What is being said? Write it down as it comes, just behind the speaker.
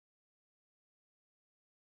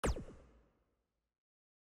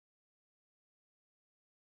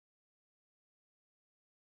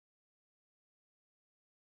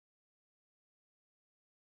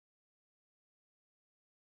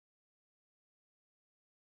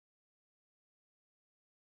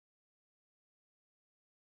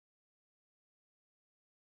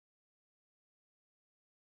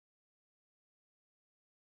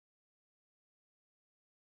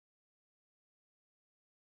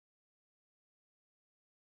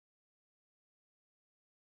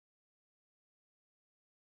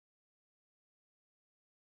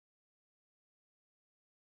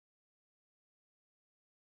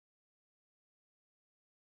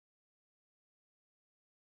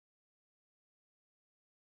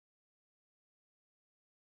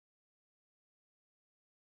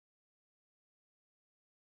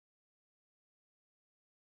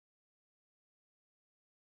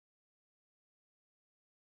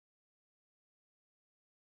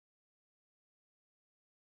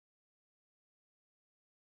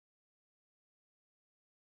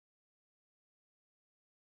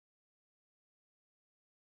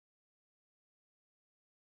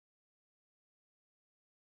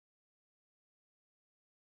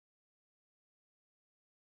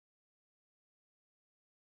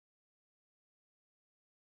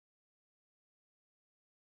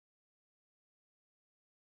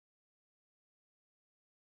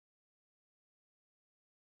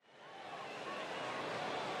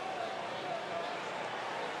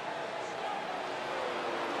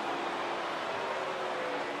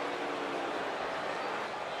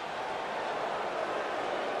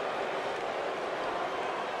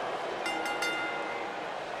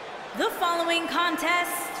The following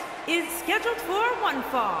contest is scheduled for one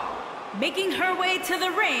fall. Making her way to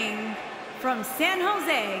the ring from San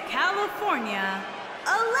Jose, California,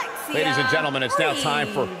 Alexia. Ladies and gentlemen, it's now Reeves. time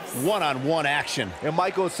for one-on-one action. And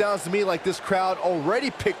Michael, it sounds to me like this crowd already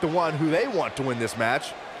picked the one who they want to win this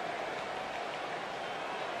match.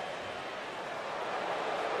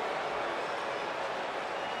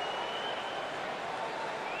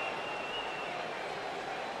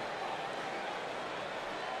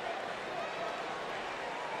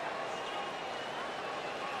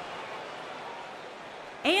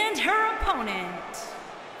 And her opponent,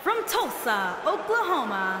 from Tulsa,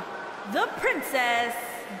 Oklahoma, the Princess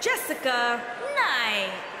Jessica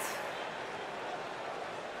Knight.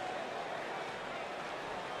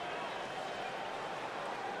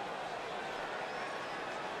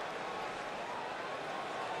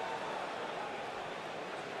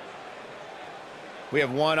 We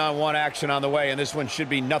have one-on-one action on the way, and this one should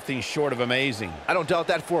be nothing short of amazing. I don't doubt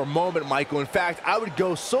that for a moment, Michael. In fact, I would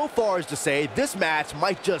go so far as to say this match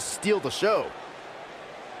might just steal the show.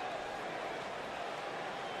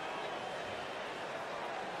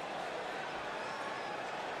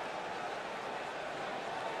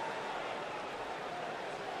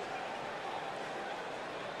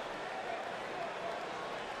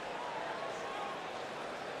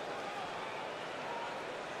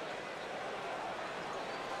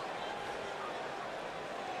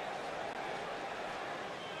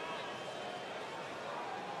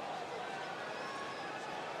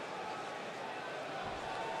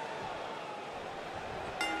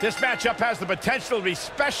 This matchup has the potential to be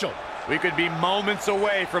special. We could be moments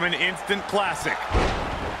away from an instant classic.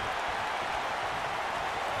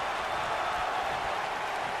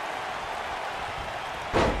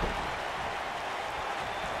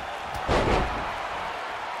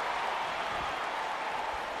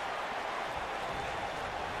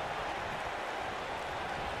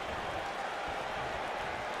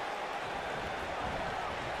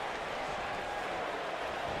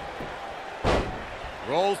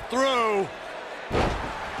 Rolls through.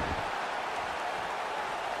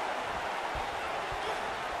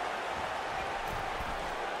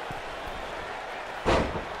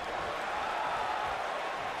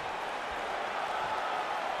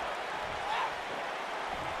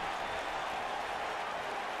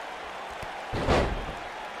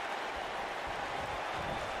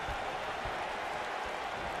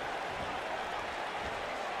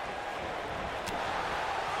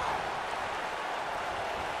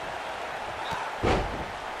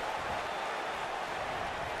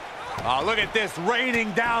 Oh, look at this,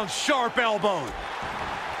 raining down sharp elbows.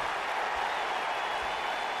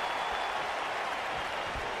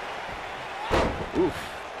 Oof.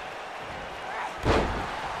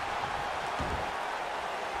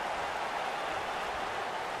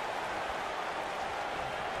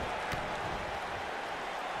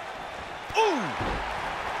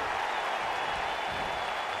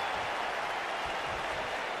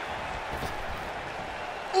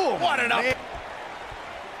 Ooh, what an up!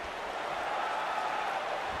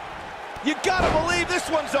 You gotta believe this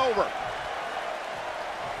one's over.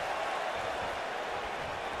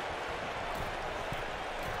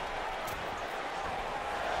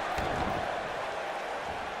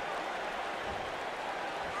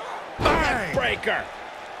 Breaker.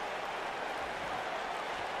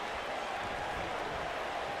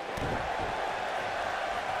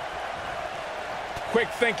 Quick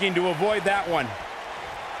thinking to avoid that one.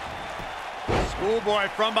 Schoolboy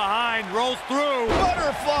from behind rolls through.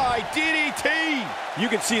 Butterfly DDT. You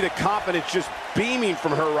can see the confidence just beaming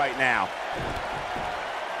from her right now.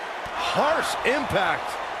 Harsh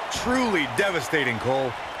impact. Truly devastating,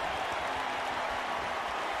 Cole.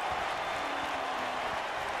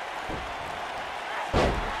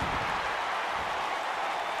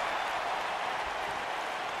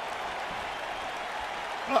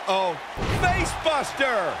 Uh-oh. Face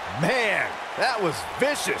buster. Man, that was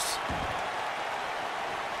vicious.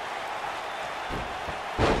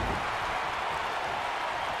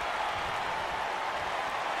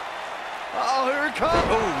 Oh, here it comes.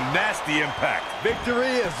 Oh, nasty impact. Victory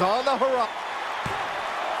is on the horizon.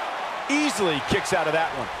 Easily kicks out of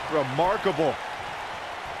that one. Remarkable.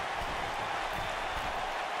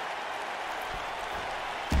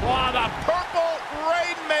 Wow, the purple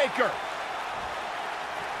rainmaker.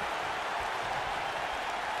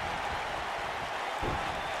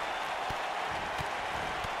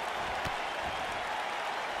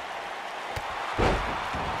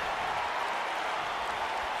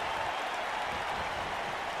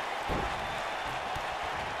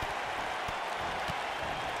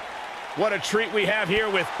 What a treat we have here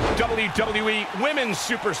with WWE women's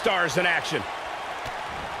superstars in action.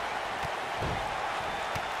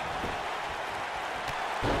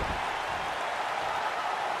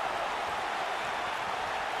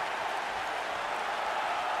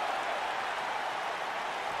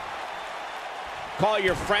 Call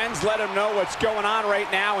your friends, let them know what's going on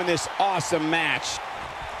right now in this awesome match.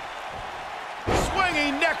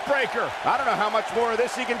 Swinging neck breaker. I don't know how much more of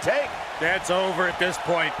this he can take. That's over at this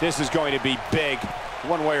point. This is going to be big,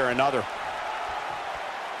 one way or another.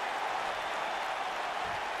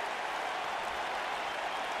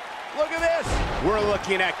 Look at this. We're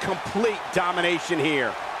looking at complete domination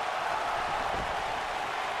here.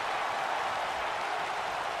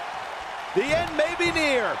 The end may be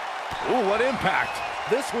near. Ooh, what impact.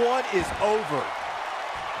 This one is over.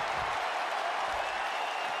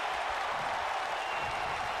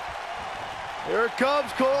 Here it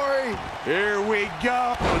comes, Corey. Here we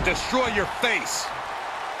go. It'll destroy your face.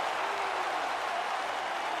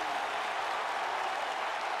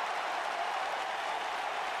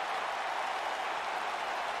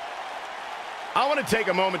 I want to take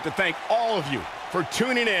a moment to thank all of you for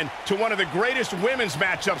tuning in to one of the greatest women's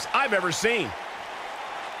matchups I've ever seen.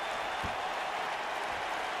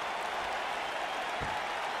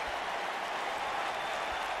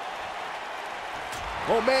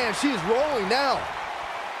 Oh, man, she is rolling now.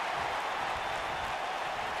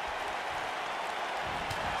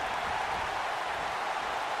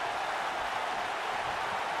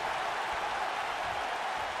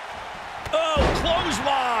 Oh,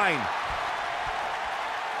 clothesline.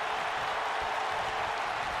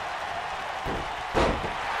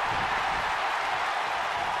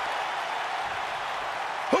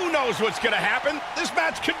 Who knows what's going to happen? This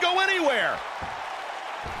match could go anywhere.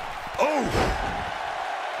 Oh.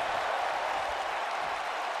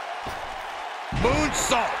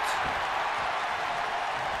 Moonsault.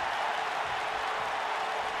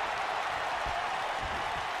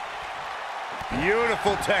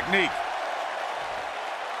 Beautiful technique.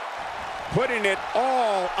 Putting it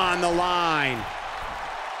all on the line.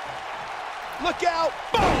 Look out.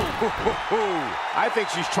 Boom. I think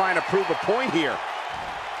she's trying to prove a point here.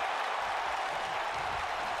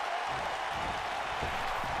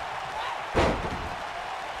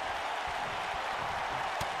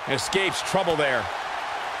 Escapes trouble there.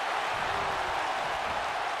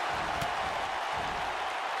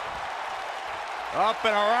 Up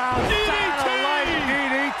and around.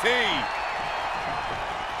 DDT.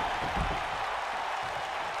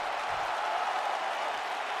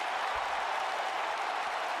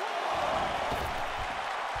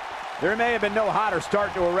 There may have been no hotter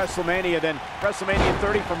start to a WrestleMania than WrestleMania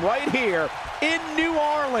 30 from right here in New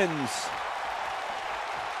Orleans.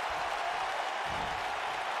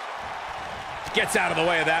 Gets out of the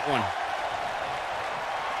way of that one.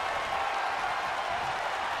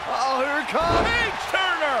 Oh, here it comes. Big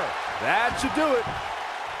Turner. That should do it.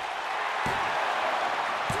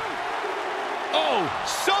 Oh,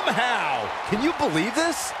 somehow. Can you believe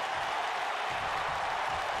this?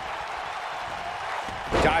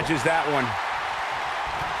 Dodges that one.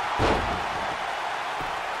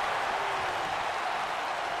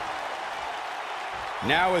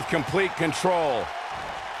 Now with complete control.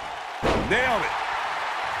 Nailed it.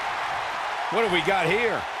 What have we got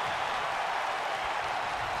here?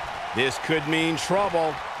 This could mean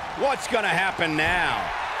trouble. What's going to happen now?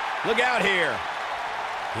 Look out here.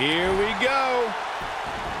 Here we go.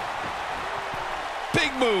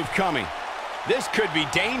 Big move coming. This could be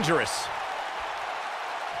dangerous.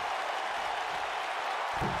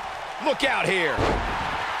 Look out here.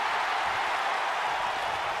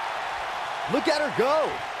 Look at her go.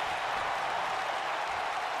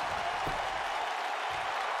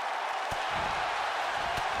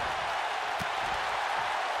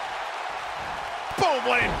 Boom,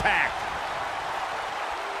 what impact.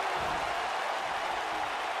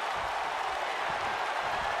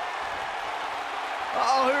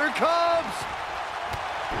 Oh, here it comes.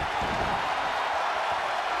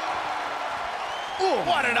 Ooh,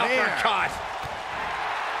 what an uppercut.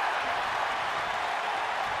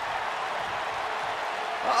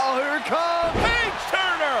 Oh, here it comes. Big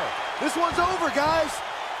Turner. This one's over, guys.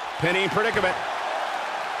 Pinning predicament.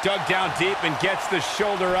 Dug down deep and gets the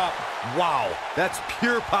shoulder up. Wow. That's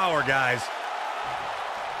pure power, guys.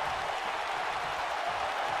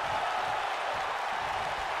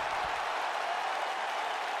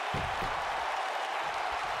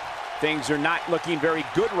 Things are not looking very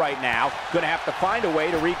good right now. Going to have to find a way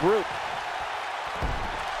to regroup.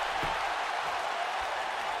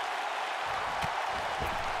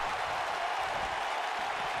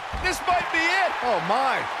 This might be it. Oh,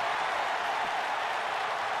 my.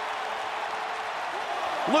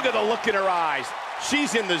 Look at the look in her eyes.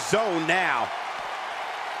 She's in the zone now.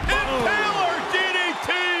 Impaler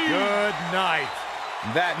DDT! Good night.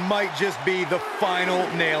 That might just be the final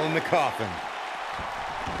nail in the coffin.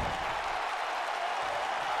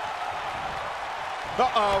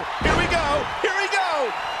 Uh-oh. Here we go. Here we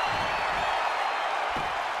go.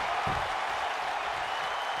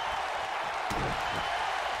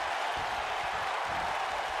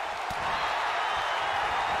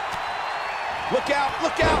 Look out,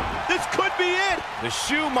 look out. This could be it. The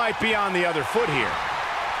shoe might be on the other foot here.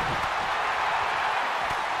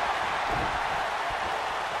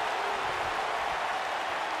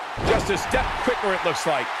 Just a step quicker, it looks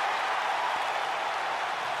like.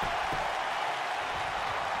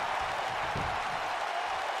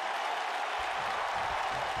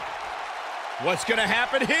 What's going to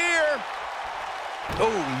happen here?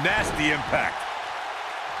 Oh, nasty impact.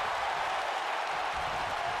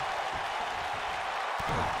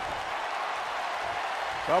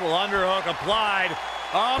 Double underhook applied.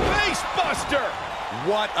 A face buster.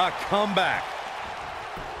 What a comeback.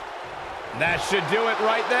 That should do it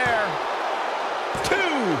right there.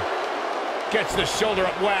 2. Gets the shoulder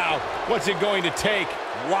up. Wow. What's it going to take?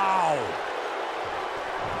 Wow.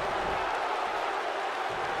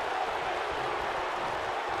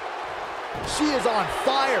 She is on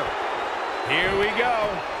fire. Here we go.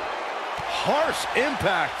 Harsh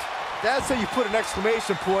impact. That's how you put an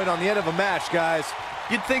exclamation point on the end of a match, guys.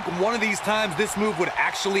 You'd think one of these times this move would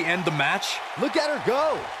actually end the match. Look at her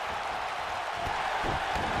go.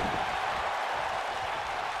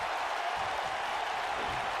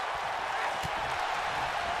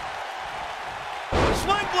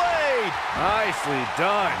 Sling blade. Nicely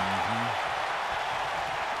done.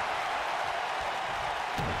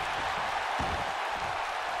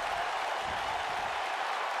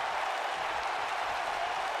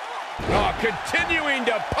 Oh, continuing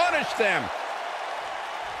to punish them.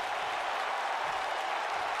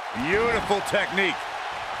 Beautiful technique.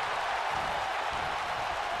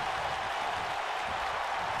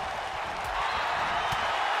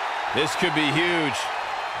 This could be huge.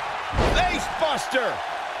 Face buster.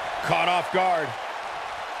 Caught off guard.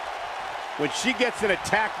 When she gets in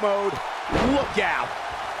attack mode, look out.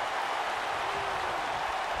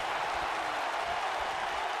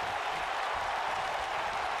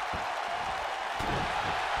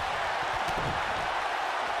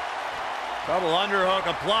 Double underhook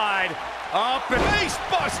applied. Up and Face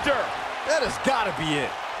buster. That has got to be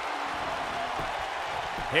it.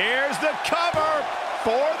 Here's the cover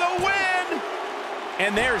for the win.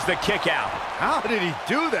 And there's the kick out. How did he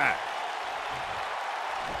do that?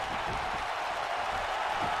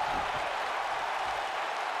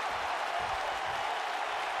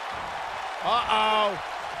 Uh-oh.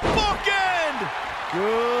 Bookend.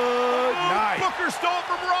 Good night. Booker stole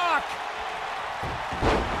from Rock.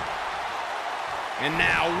 And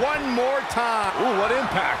now one more time. Ooh, what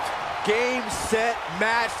impact. Game, set,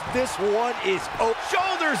 match. This one is over.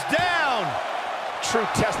 Shoulders down. True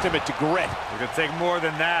testament to grit. it could take more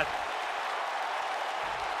than that.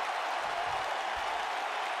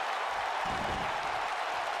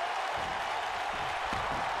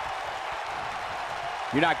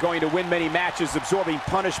 You're not going to win many matches absorbing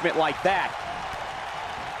punishment like that.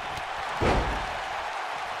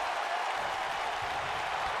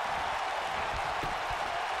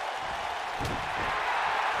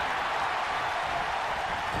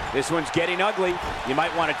 This one's getting ugly. You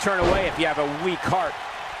might want to turn away if you have a weak heart.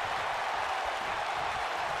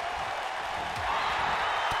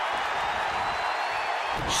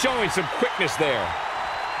 Showing some quickness there.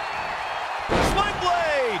 Sling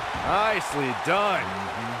blade. Nicely done.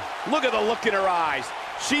 Look at the look in her eyes.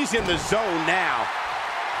 She's in the zone now.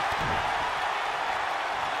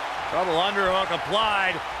 Double underhook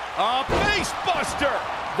applied. A face buster.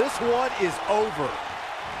 This one is over.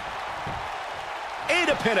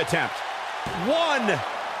 A pin attempt. 1,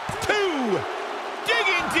 2.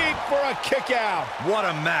 Digging deep for a kick out. What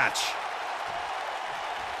a match.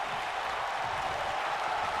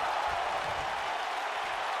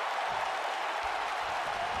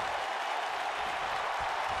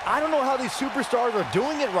 I don't know how these superstars are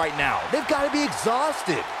doing it right now. They've got to be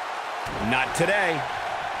exhausted. Not today.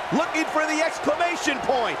 Looking for the exclamation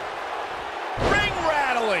point. Ring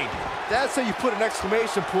rattling. That's how you put an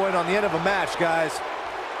exclamation point on the end of a match, guys.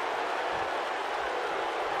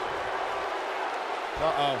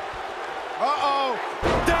 Uh-oh.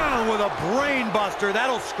 Uh-oh. Down with a brain buster.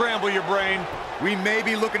 That'll scramble your brain. We may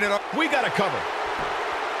be looking at We got to cover.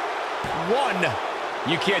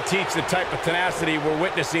 1. You can't teach the type of tenacity we're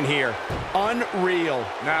witnessing here. Unreal.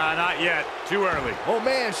 Nah, not yet. Too early. Oh,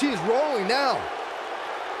 man, she is rolling now.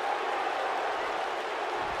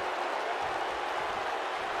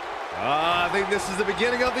 I think this is the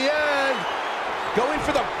beginning of the end. Going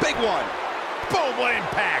for the big one. Boom, what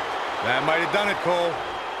impact. That might have done it, Cole.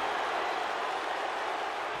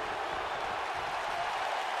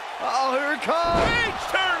 Oh, here it comes. Page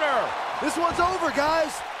Turner. This one's over,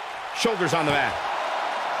 guys. Shoulders on the mat.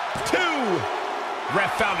 2.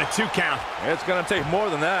 Ref found a 2 count. It's going to take more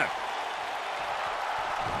than that.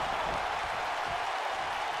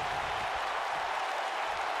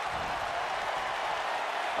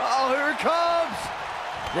 Oh, here it comes.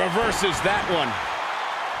 Reverses that one.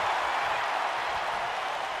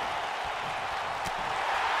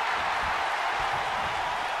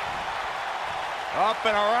 Up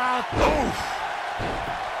and around. Oof.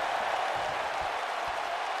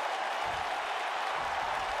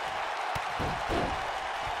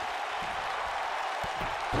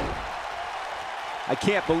 I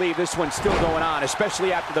can't believe this one's still going on,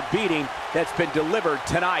 especially after the beating that's been delivered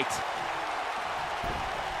tonight.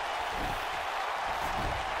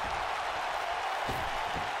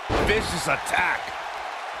 Vicious attack.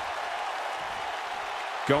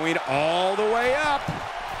 Going all the way up.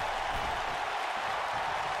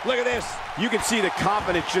 Look at this. You can see the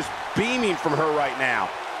confidence just beaming from her right now.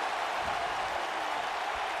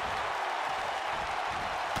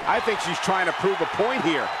 I think she's trying to prove a point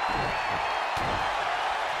here.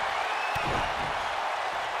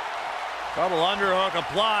 Double underhook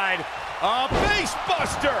applied. A face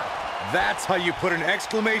buster. That's how you put an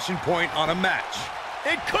exclamation point on a match.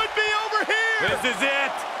 It could be over here. This is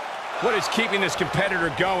it. What is keeping this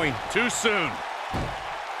competitor going? Too soon.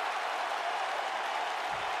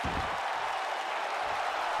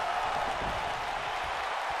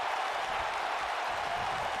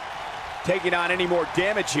 Taking on any more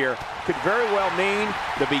damage here could very well mean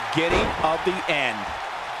the beginning of the end.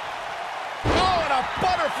 Oh, and a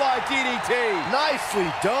butterfly DDT.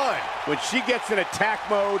 Nicely done. When she gets in attack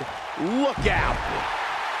mode, look out.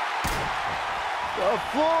 The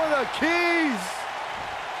Florida Keys.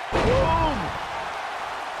 Boom.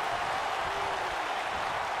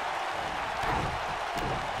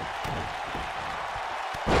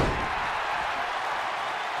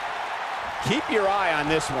 Keep your eye on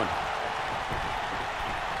this one.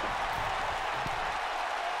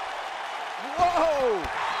 Whoa.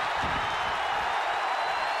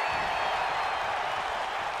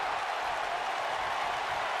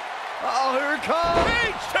 Oh, here it comes.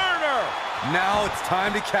 Page Turner. Now it's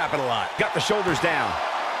time to capitalize. Got the shoulders down.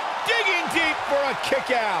 Digging deep for a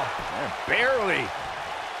kick out. Barely.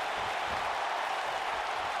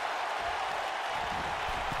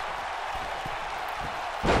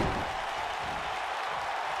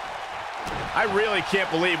 I really can't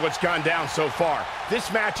believe what's gone down so far.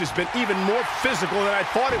 This match has been even more physical than I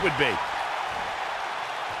thought it would be.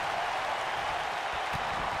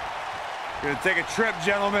 Gonna take a trip,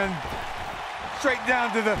 gentlemen. Straight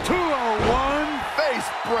down to the 201. Face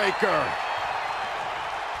breaker.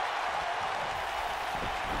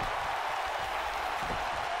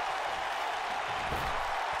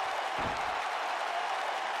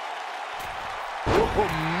 Oh,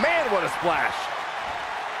 man, what a splash.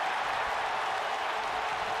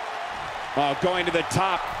 Oh, going to the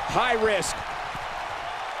top. High risk.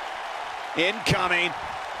 Incoming.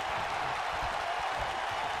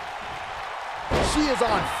 She is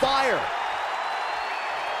on fire.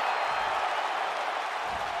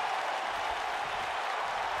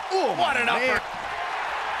 Oh, what an upper.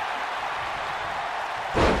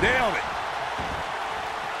 Nailed it.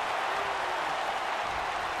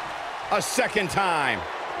 A second time.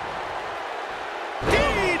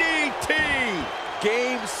 DDT.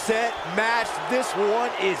 Game, set, match. This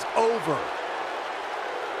one is over.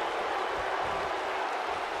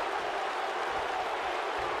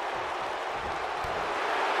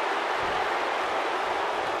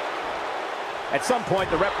 At some point,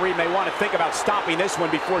 the referee may want to think about stopping this one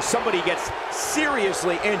before somebody gets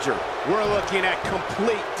seriously injured. We're looking at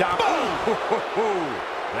complete dominance.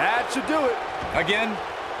 That should do it. Again?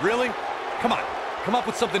 Really? Come on. Come up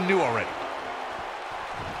with something new already.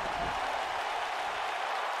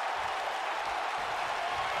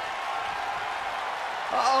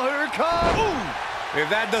 Oh, here it comes. Ooh. If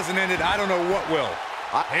that doesn't end it, I don't know what will.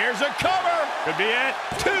 Here's a cover. Could be it.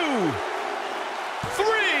 2,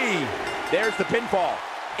 3. There's the pinfall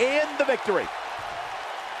and the victory.